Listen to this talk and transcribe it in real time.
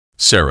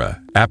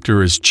Sarah,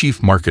 Aptera's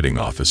Chief Marketing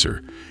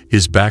Officer,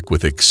 is back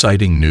with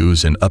exciting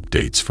news and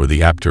updates for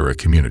the Aptera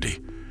community.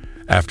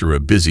 After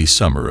a busy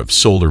summer of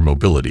solar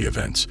mobility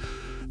events,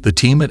 the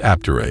team at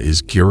Aptera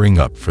is gearing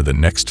up for the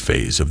next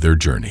phase of their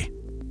journey.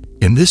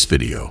 In this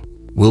video,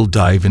 we'll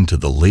dive into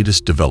the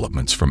latest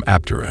developments from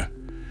Aptera,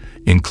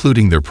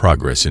 including their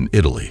progress in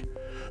Italy,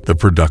 the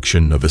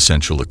production of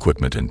essential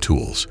equipment and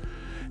tools,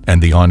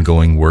 and the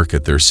ongoing work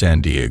at their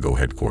San Diego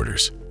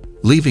headquarters.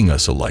 Leaving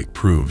us a like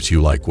proves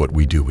you like what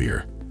we do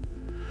here.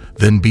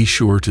 Then be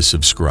sure to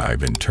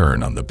subscribe and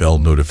turn on the bell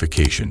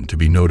notification to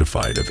be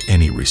notified of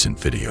any recent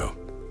video.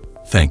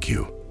 Thank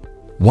you.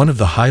 One of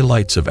the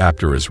highlights of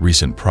Aptera's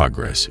recent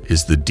progress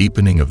is the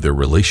deepening of their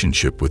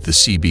relationship with the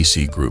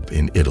CBC Group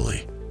in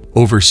Italy.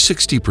 Over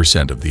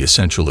 60% of the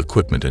essential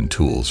equipment and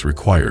tools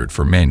required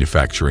for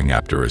manufacturing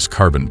Aptera's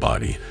carbon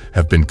body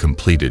have been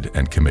completed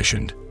and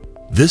commissioned.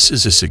 This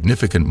is a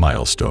significant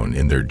milestone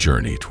in their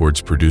journey towards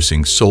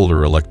producing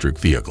solar electric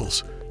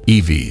vehicles,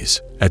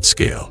 EVs, at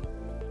scale.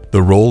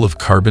 The role of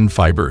carbon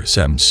fiber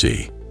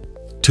SMC.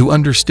 To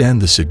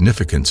understand the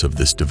significance of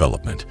this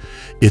development,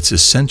 it's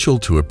essential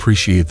to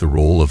appreciate the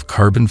role of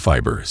carbon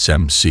fiber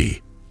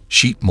SMC,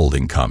 sheet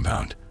molding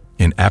compound,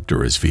 in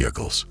Aptera's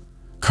vehicles.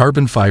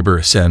 Carbon fiber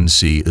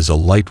SMC is a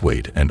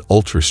lightweight and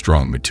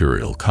ultra-strong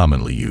material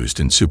commonly used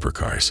in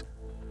supercars.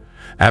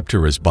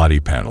 Aptera's body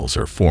panels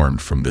are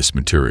formed from this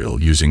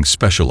material using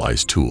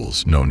specialized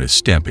tools known as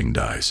stamping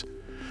dies.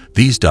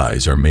 These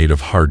dies are made of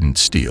hardened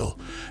steel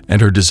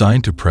and are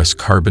designed to press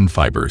carbon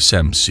fiber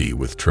SMC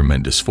with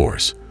tremendous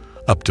force,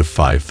 up to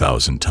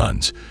 5,000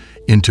 tons,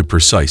 into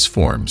precise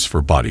forms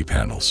for body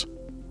panels.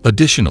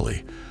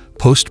 Additionally,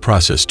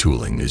 post-process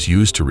tooling is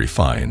used to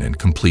refine and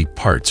complete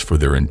parts for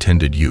their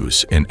intended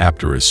use in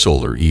Aptera's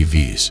solar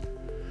EVs.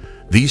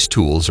 These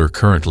tools are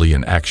currently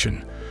in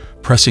action,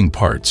 pressing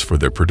parts for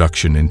their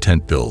production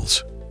intent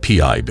builds,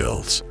 PI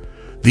builds.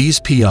 These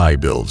PI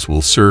builds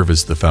will serve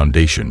as the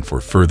foundation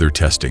for further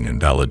testing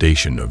and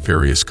validation of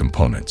various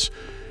components,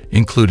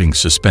 including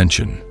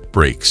suspension,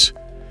 brakes,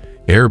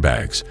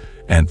 airbags,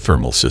 and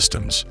thermal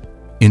systems,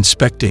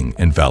 inspecting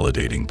and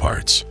validating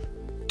parts.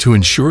 To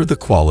ensure the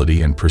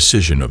quality and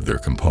precision of their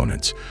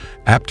components,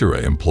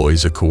 Aptera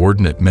employs a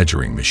coordinate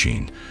measuring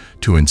machine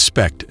to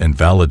inspect and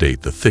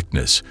validate the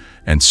thickness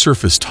and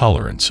surface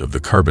tolerance of the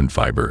carbon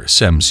fiber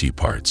SMC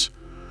parts.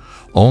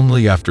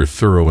 Only after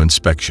thorough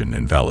inspection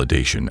and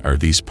validation are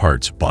these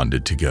parts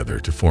bonded together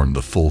to form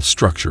the full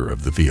structure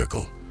of the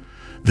vehicle.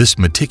 This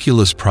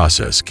meticulous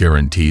process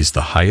guarantees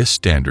the highest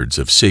standards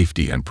of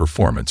safety and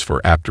performance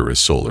for Aptera's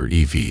solar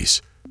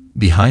EVs.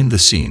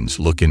 Behind-the-scenes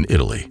look in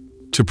Italy.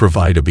 To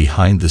provide a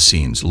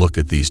behind-the-scenes look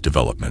at these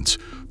developments,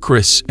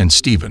 Chris and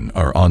Stephen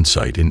are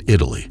on-site in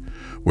Italy,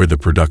 where the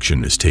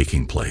production is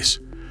taking place.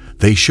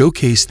 They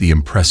showcase the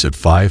impressive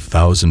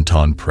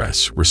 5,000-ton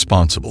press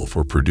responsible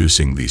for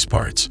producing these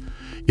parts.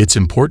 It's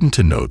important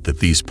to note that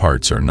these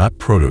parts are not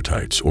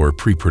prototypes or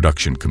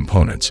pre-production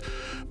components,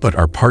 but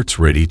are parts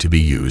ready to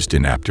be used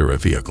in Aptera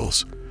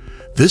vehicles.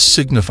 This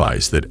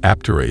signifies that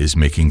Aptera is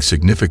making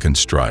significant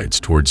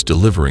strides towards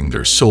delivering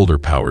their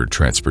solar-powered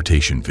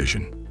transportation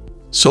vision.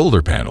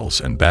 Solar panels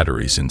and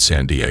batteries in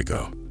San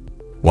Diego.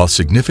 While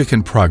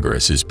significant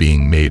progress is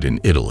being made in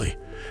Italy,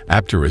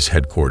 Aptera's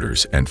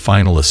headquarters and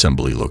final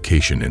assembly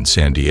location in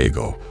San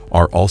Diego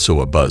are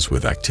also abuzz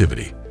with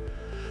activity.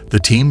 The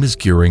team is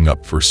gearing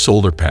up for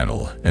solar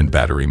panel and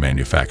battery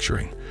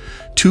manufacturing,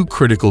 two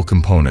critical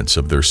components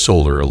of their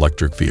solar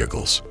electric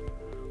vehicles.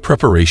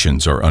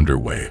 Preparations are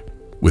underway,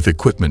 with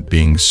equipment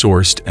being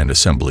sourced and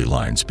assembly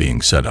lines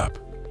being set up.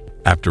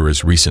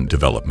 Aptera's recent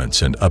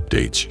developments and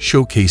updates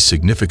showcase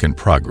significant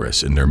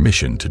progress in their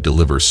mission to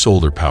deliver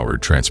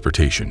solar-powered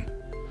transportation.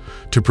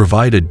 To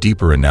provide a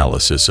deeper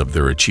analysis of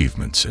their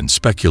achievements and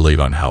speculate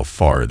on how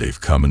far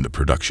they've come in the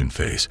production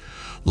phase,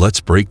 let's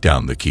break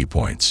down the key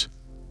points.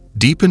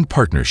 Deepened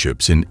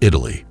partnerships in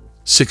Italy,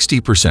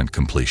 60%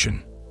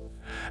 completion.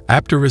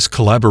 Aptera's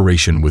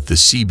collaboration with the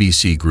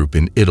CBC Group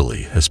in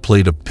Italy has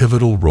played a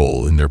pivotal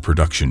role in their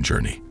production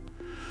journey.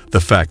 The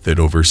fact that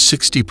over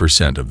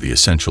 60% of the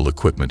essential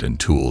equipment and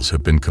tools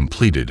have been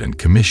completed and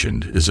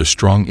commissioned is a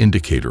strong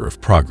indicator of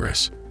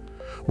progress.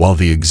 While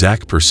the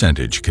exact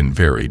percentage can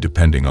vary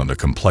depending on the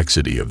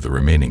complexity of the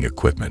remaining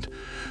equipment,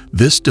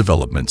 this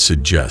development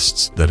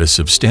suggests that a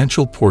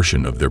substantial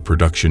portion of their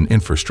production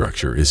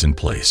infrastructure is in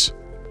place.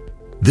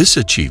 This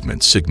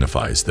achievement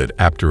signifies that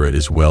Aptera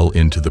is well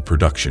into the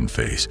production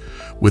phase,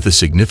 with a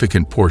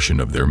significant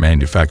portion of their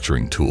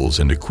manufacturing tools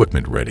and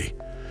equipment ready.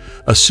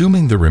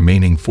 Assuming the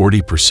remaining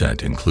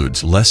 40%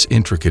 includes less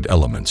intricate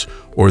elements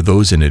or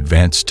those in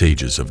advanced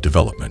stages of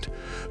development,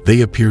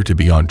 they appear to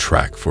be on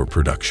track for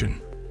production.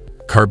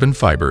 Carbon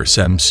fiber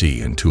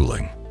SMC and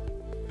tooling.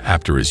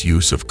 Aptera's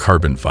use of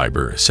carbon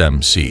fiber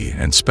SMC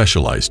and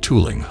specialized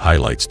tooling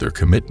highlights their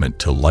commitment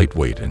to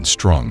lightweight and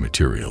strong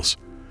materials.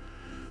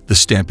 The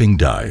stamping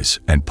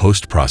dies and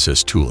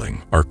post-process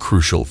tooling are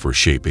crucial for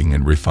shaping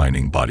and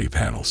refining body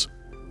panels.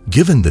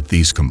 Given that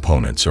these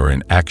components are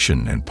in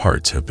action and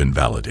parts have been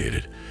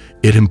validated,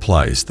 It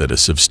implies that a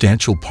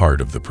substantial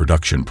part of the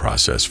production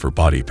process for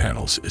body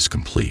panels is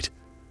complete.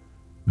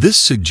 This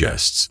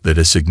suggests that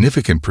a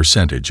significant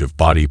percentage of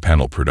body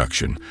panel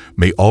production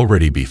may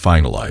already be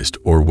finalized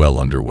or well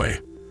underway.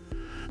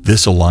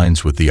 This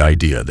aligns with the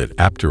idea that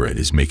Aptera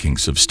is making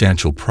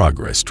substantial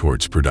progress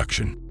towards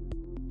production.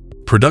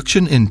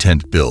 Production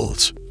Intent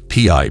Builds,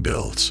 PI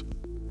builds.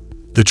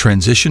 The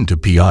transition to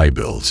PI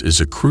builds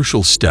is a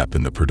crucial step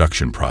in the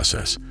production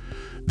process.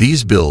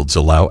 These builds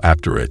allow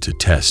Aptera to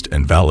test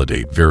and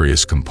validate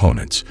various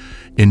components,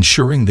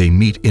 ensuring they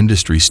meet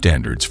industry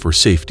standards for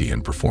safety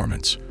and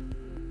performance.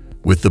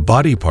 With the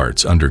body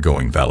parts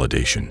undergoing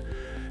validation,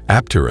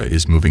 Aptera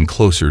is moving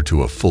closer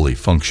to a fully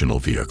functional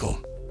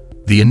vehicle.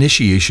 The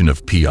initiation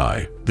of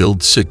PI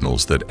build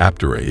signals that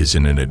Aptera is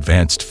in an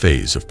advanced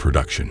phase of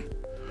production.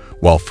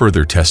 While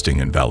further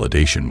testing and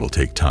validation will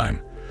take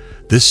time,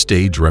 this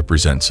stage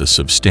represents a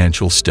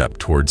substantial step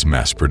towards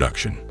mass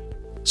production.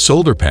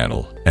 Solar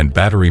panel and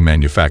battery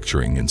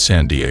manufacturing in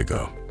San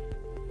Diego.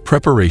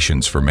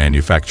 Preparations for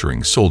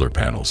manufacturing solar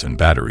panels and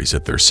batteries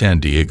at their San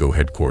Diego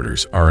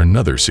headquarters are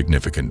another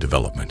significant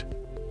development.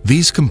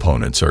 These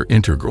components are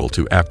integral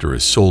to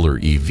Aptera's solar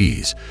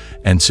EVs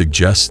and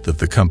suggest that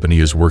the company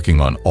is working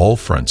on all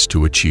fronts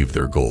to achieve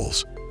their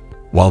goals.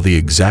 While the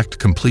exact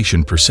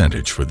completion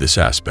percentage for this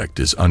aspect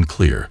is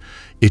unclear,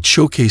 it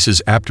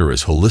showcases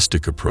Aptera's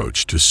holistic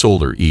approach to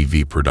solar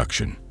EV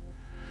production.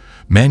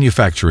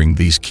 Manufacturing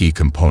these key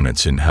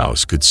components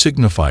in-house could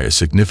signify a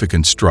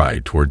significant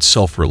stride towards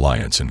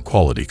self-reliance and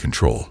quality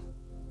control.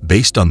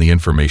 Based on the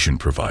information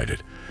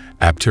provided,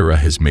 Aptera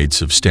has made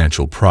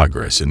substantial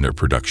progress in their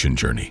production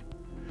journey.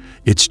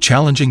 It's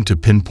challenging to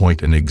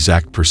pinpoint an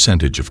exact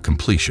percentage of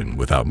completion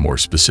without more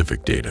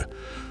specific data,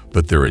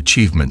 but their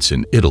achievements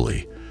in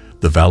Italy,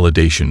 the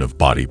validation of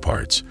body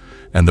parts,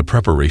 and the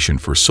preparation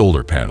for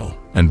solar panel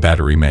and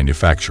battery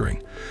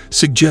manufacturing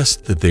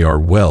suggest that they are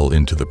well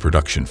into the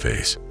production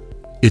phase.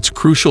 It's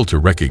crucial to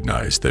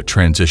recognize that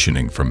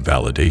transitioning from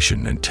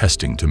validation and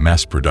testing to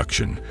mass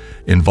production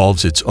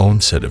involves its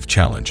own set of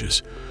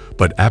challenges,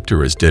 but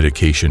Aptera's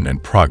dedication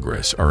and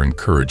progress are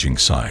encouraging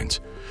signs.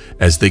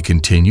 As they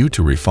continue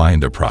to refine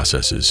their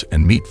processes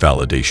and meet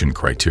validation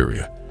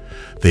criteria,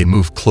 they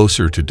move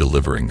closer to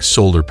delivering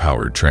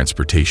solar-powered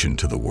transportation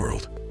to the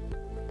world.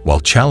 While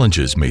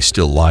challenges may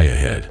still lie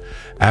ahead,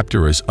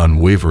 Aptera's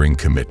unwavering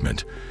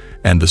commitment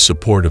and the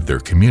support of their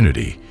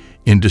community,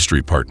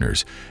 industry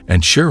partners,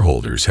 and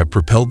shareholders have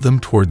propelled them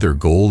toward their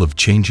goal of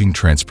changing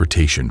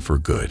transportation for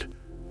good.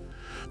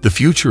 The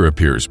future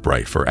appears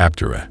bright for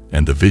Aptera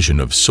and the vision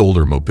of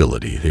solar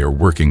mobility they are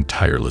working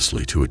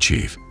tirelessly to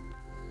achieve.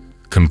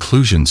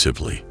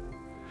 Conclusively,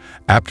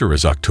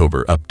 Aptera's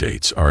October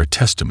updates are a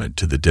testament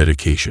to the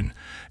dedication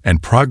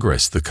and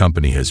progress the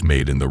company has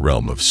made in the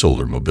realm of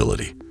solar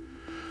mobility.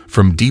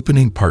 From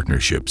deepening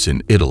partnerships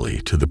in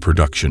Italy to the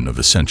production of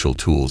essential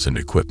tools and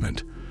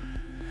equipment,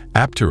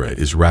 Aptera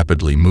is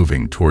rapidly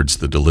moving towards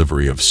the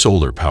delivery of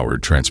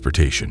solar-powered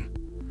transportation.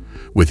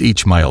 With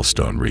each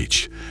milestone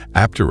reached,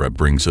 Aptera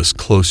brings us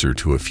closer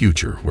to a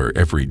future where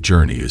every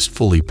journey is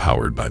fully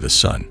powered by the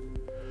sun.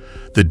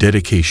 The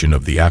dedication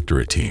of the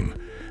Aptera team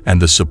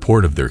and the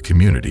support of their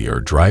community are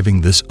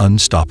driving this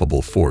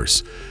unstoppable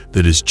force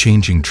that is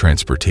changing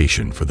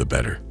transportation for the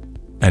better.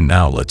 And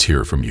now let's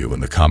hear from you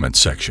in the comments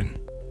section.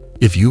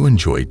 If you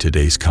enjoyed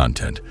today's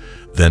content,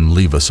 then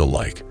leave us a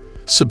like,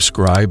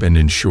 subscribe, and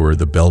ensure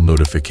the bell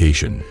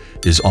notification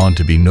is on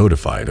to be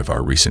notified of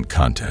our recent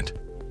content.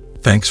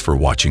 Thanks for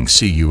watching.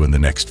 See you in the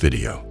next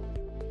video.